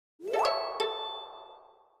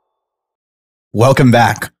Welcome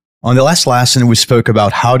back. On the last lesson, we spoke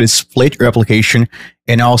about how to split your application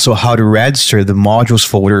and also how to register the modules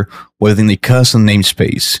folder within the custom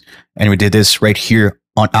namespace. And we did this right here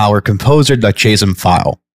on our composer.json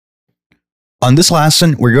file. On this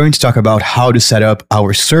lesson, we're going to talk about how to set up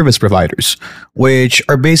our service providers, which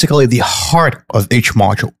are basically the heart of each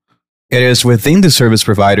module. It is within the service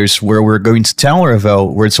providers where we're going to tell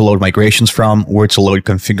Laravel where to load migrations from, where to load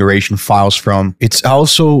configuration files from. It's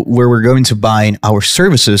also where we're going to bind our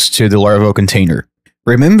services to the Laravel container.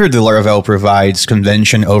 Remember, the Laravel provides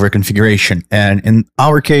convention over configuration, and in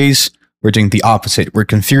our case, we're doing the opposite. We're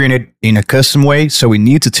configuring it in a custom way, so we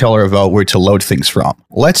need to tell Laravel where to load things from.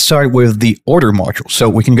 Let's start with the order module. So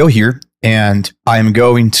we can go here, and I'm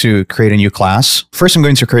going to create a new class. First, I'm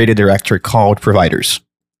going to create a directory called providers.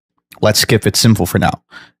 Let's keep it simple for now.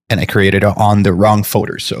 And I created it on the wrong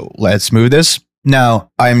folder. So let's move this. Now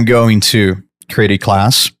I'm going to create a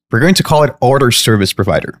class. We're going to call it order service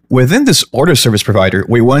provider. Within this order service provider,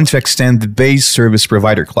 we want to extend the base service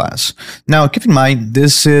provider class. Now keep in mind,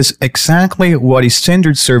 this is exactly what a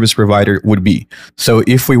standard service provider would be. So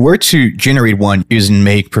if we were to generate one using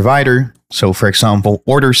make provider, so for example,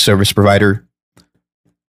 order service provider,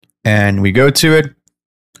 and we go to it.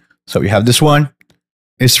 So we have this one.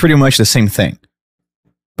 It's pretty much the same thing,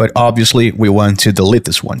 but obviously we want to delete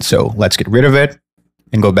this one. So let's get rid of it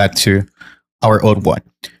and go back to our old one.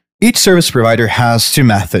 Each service provider has two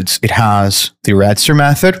methods. It has the register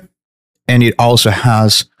method, and it also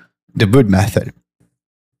has the boot method.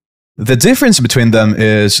 The difference between them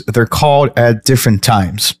is they're called at different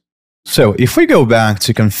times. So if we go back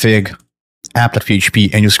to config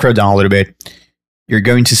app.php and you scroll down a little bit, you're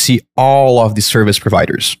going to see all of the service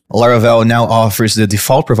providers. Laravel now offers the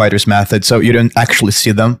default providers method, so you don't actually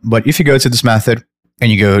see them. But if you go to this method and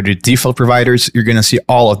you go to default providers, you're going to see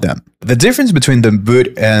all of them. The difference between the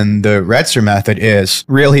boot and the register method is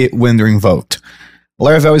really when they're invoked.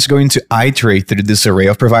 Laravel is going to iterate through this array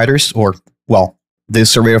of providers,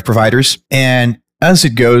 this array of providers. And as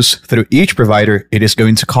it goes through each provider, it is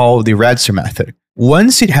going to call the register method.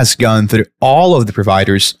 Once it has gone through all of the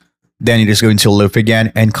providers, then it is going to loop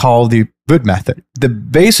again and call the boot method. The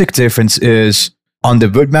basic difference is on the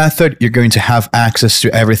boot method, you're going to have access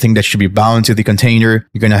to everything that should be bound to the container.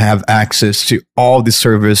 You're going to have access to all the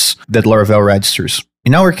service that Laravel registers.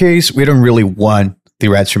 In our case, we don't really want the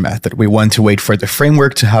register method. We want to wait for the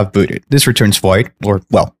framework to have booted. This returns void, or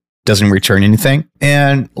doesn't return anything.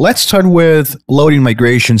 And let's start with loading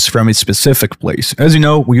migrations from a specific place. As you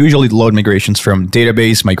know, we usually load migrations from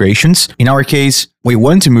database migrations. In our case, we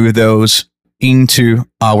want to move those into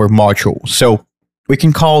our module. So we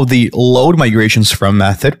can call the load migrations from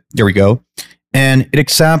method. There we go. And it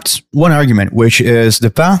accepts one argument, which is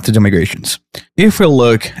the path to the migrations. If we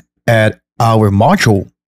look at our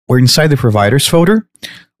module, we're inside the providers folder.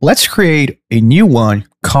 Let's create a new one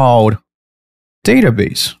called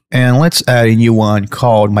database. And let's add a new one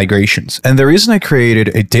called migrations. And the reason I created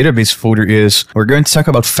a database folder is we're going to talk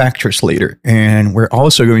about factors later. And we're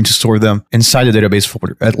also going to store them inside the database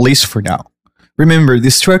folder, at least for now. Remember, the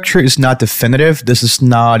structure is not definitive. This is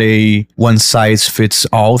not a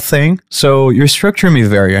one-size-fits-all thing. So your structure may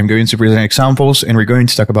vary. I'm going to present examples and we're going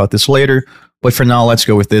to talk about this later. But for now, let's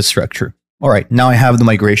go with this structure. All right, now I have the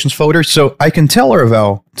migrations folder. So I can tell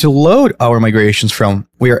Laravel to load our migrations from,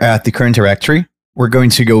 we are at the current directory. We're going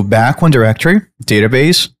to go back one directory,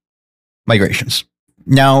 database, migrations.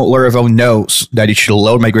 Now Laravel knows that it should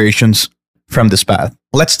load migrations from this path.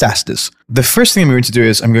 Let's test this. The first thing I'm going to do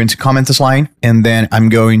is I'm going to comment this line, and then I'm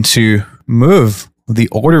going to move the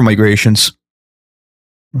order migrations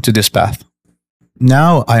to this path.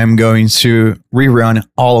 Now I am going to rerun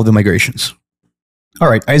all of the migrations. All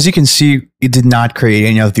right, as you can see, it did not create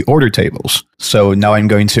any of the order tables. So now I'm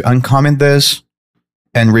going to uncomment this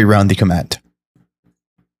and rerun the command.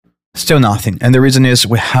 Still nothing. And the reason is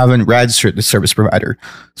we haven't registered the service provider.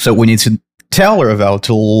 So we need to tell Laravel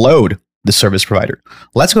to load the service provider.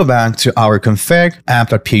 Let's go back to our config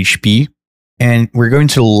app.php, and we're going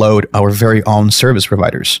to load our very own service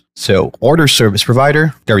providers. So order service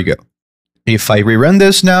provider, there we go. If I rerun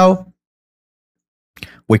this now,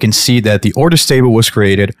 we can see that the orders table was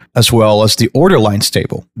created as well as the order lines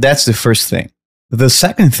table. That's the first thing. The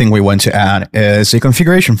second thing we want to add is a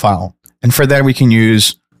configuration file. And for that, we can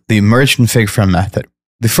use the merge config from method.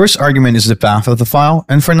 The first argument is the path of the file,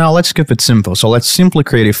 and for now, let's keep it simple. So let's simply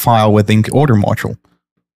create a file within the order module.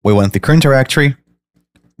 We want the current directory,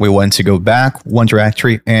 we want to go back one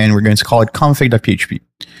directory, and we're going to call it config.php.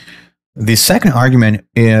 The second argument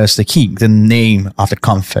is the key, the name of the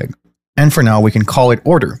config. And for now, we can call it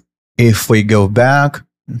order. If we go back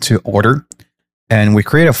to order and we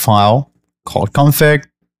create a file called config.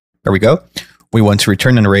 There we go. We want to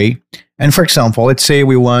return an array. And for example, let's say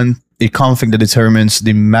we want a config that determines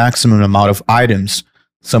the maximum amount of items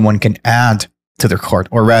someone can add to their cart,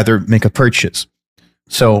 or rather make a purchase.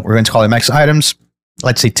 So we're going to call it max items,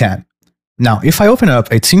 let's say 10. Now, if I open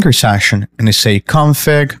up a Tinker session and I say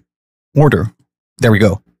config order, there we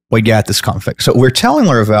go. We get this config. So we're telling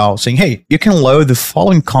Laravel, saying, hey, you can load the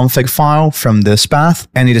following config file from this path,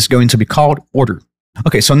 and it is going to be called order.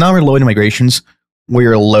 Okay, so now we're loading migrations.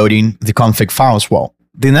 We're loading the config file as well.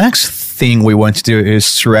 The next thing we want to do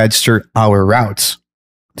is to register our routes.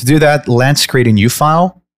 To do that, let's create a new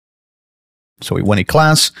file. So we want a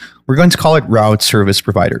class. We're going to call it route service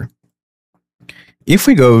provider. If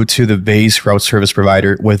we go to the base route service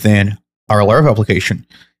provider within our Laravel application,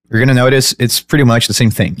 you're going to notice it's pretty much the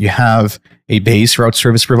same thing. You have a base route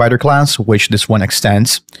service provider class, which this one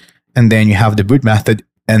extends, and then you have the boot method,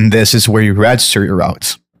 and this is where you register your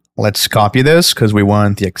routes. Let's copy this because we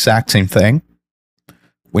want the exact same thing.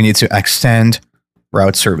 We need to extend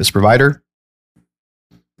route service provider,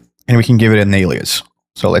 and we can give it an alias.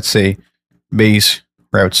 So let's say base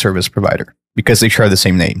route service provider, because they share the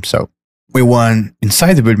same name. So we want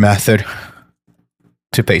inside the boot method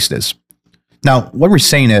to paste this. Now, what we're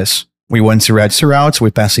saying is we want to register routes,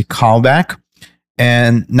 we pass a callback,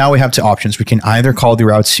 and now we have two options. We can either call the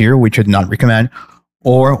routes here, which I do not recommend,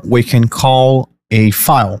 or we can call a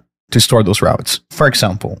file to store those routes. For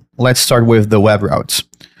example, let's start with the web routes.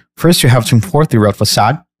 First, you have to import the route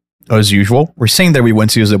facade. As usual, we're saying that we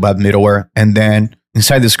want to use the web middleware, and then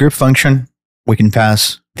inside this group function, we can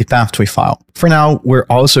pass the path to a file. For now, we're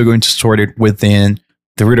also going to store it within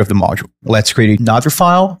the root of the module. Let's create another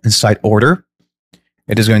file inside order.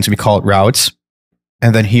 It is going to be called routes.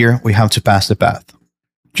 And then here we have to pass the path,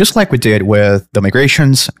 just like we did with the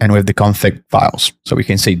migrations and with the config files. So we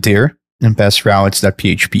can say dir and pass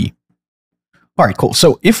routes.php. All right, cool.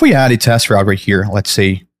 So if we add a test route right here, let's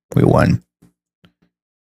say we want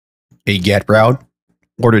a get route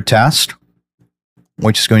order test,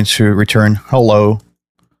 which is going to return hello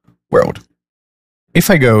world. If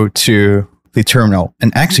I go to the terminal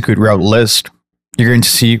and execute route list, you're going to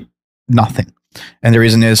see nothing. And the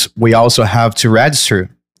reason is we also have to register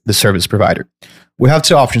the service provider. We have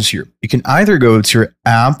two options here. You can either go to your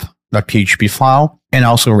app.php file and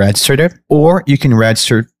also register it, or you can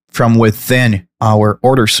register from within our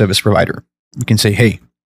order service provider. You can say, hey,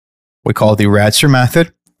 we call the register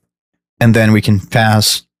method, and then we can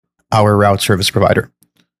pass our route service provider,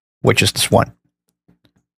 which is this one.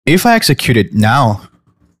 If I execute it now,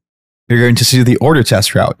 you're going to see the order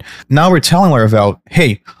test route. Now we're telling Laravel,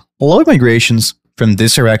 hey, load migrations from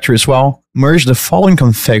this directory as well, merge the following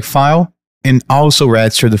config file, and also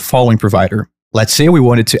register the following provider. Let's say we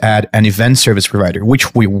wanted to add an event service provider,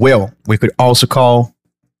 which we will. We could also call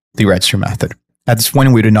the register method. At this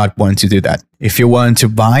point, we do not want to do that. If you want to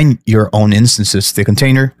bind your own instances to the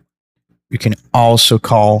container, you can also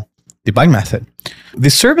call the bind method. The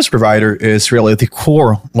service provider is really the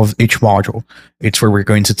core of each module. It's where we're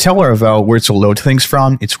going to tell Laravel where to load things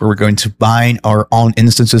from. It's where we're going to bind our own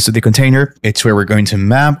instances to the container. It's where we're going to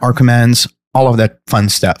map our commands, all of that fun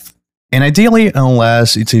stuff. And ideally,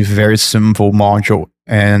 unless it's a very simple module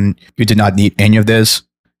and you do not need any of this,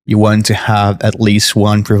 you want to have at least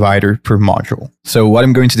one provider per module. So what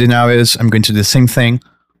I'm going to do now is I'm going to do the same thing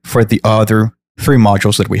for the other 3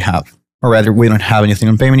 modules that we have. Or rather, we don't have anything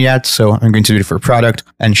on payment yet, so I'm going to do it for product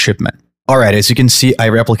and shipment. All right, as you can see, I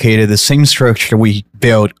replicated the same structure we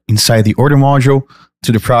built inside the order module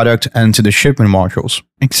to the product and to the shipment modules.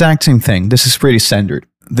 Exact same thing. This is pretty standard.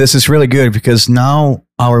 This is really good because now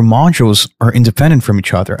our modules are independent from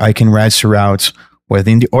each other. I can register routes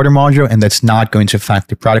within the order module, and that's not going to affect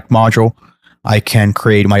the product module. I can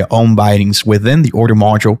create my own bindings within the order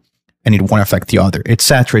module, and it won't affect the other,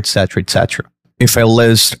 etc., etc., etc. If I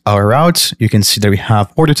list our routes, you can see that we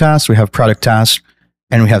have order tasks, we have product tasks,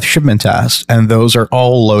 and we have shipment tasks, and those are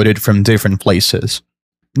all loaded from different places.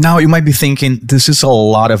 Now, you might be thinking, this is a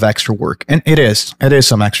lot of extra work, and it is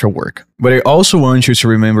some extra work. But I also want you to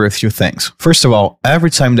remember a few things. First of all, every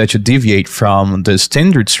time that you deviate from the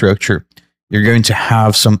standard structure, you're going to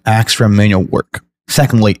have some extra manual work.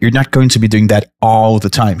 Secondly, you're not going to be doing that all the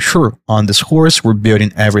time. Sure, on this course, we're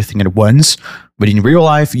building everything at once, but in real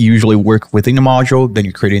life, you usually work within a module, then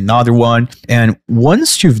you create another one. And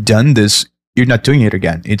once you've done this, you're not doing it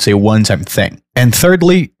again. It's a one-time thing. And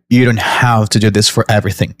thirdly, you don't have to do this for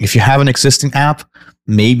everything. If you have an existing app,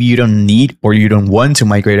 maybe you don't need or you don't want to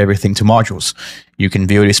migrate everything to modules. You can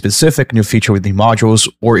build a specific new feature within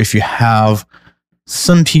modules, or if you have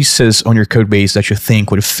some pieces on your code base that you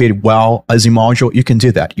think would fit well as a module, you can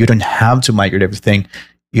do that. You don't have to migrate everything.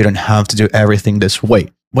 You don't have to do everything this way.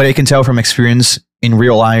 What I can tell from experience in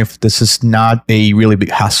real life, this is not a really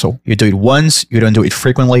big hassle. You do it once, you don't do it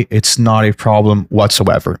frequently, it's not a problem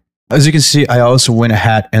whatsoever. As you can see, I also went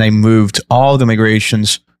ahead and I moved all the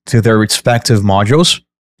migrations to their respective modules.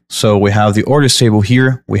 So we have the orders table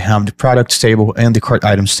here, we have the products table and the cart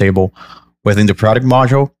items table within the product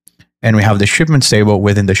module, and we have the shipments table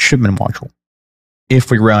within the shipment module. If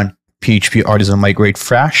we run PHP artisan migrate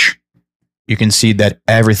fresh, you can see that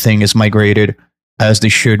everything is migrated as they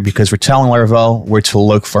should, because we're telling Laravel where to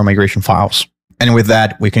look for migration files. And with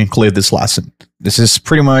that, we conclude this lesson. This is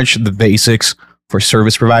pretty much the basics for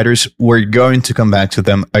service providers. We're going to come back to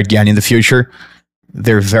them again in the future.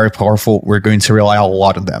 They're very powerful. We're going to rely a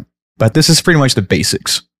lot on them. But this is pretty much the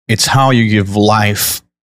basics. It's how you give life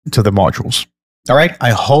to the modules. All right,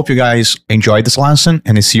 I hope you guys enjoyed this lesson,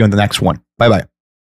 and I see you on the next one. Bye-bye.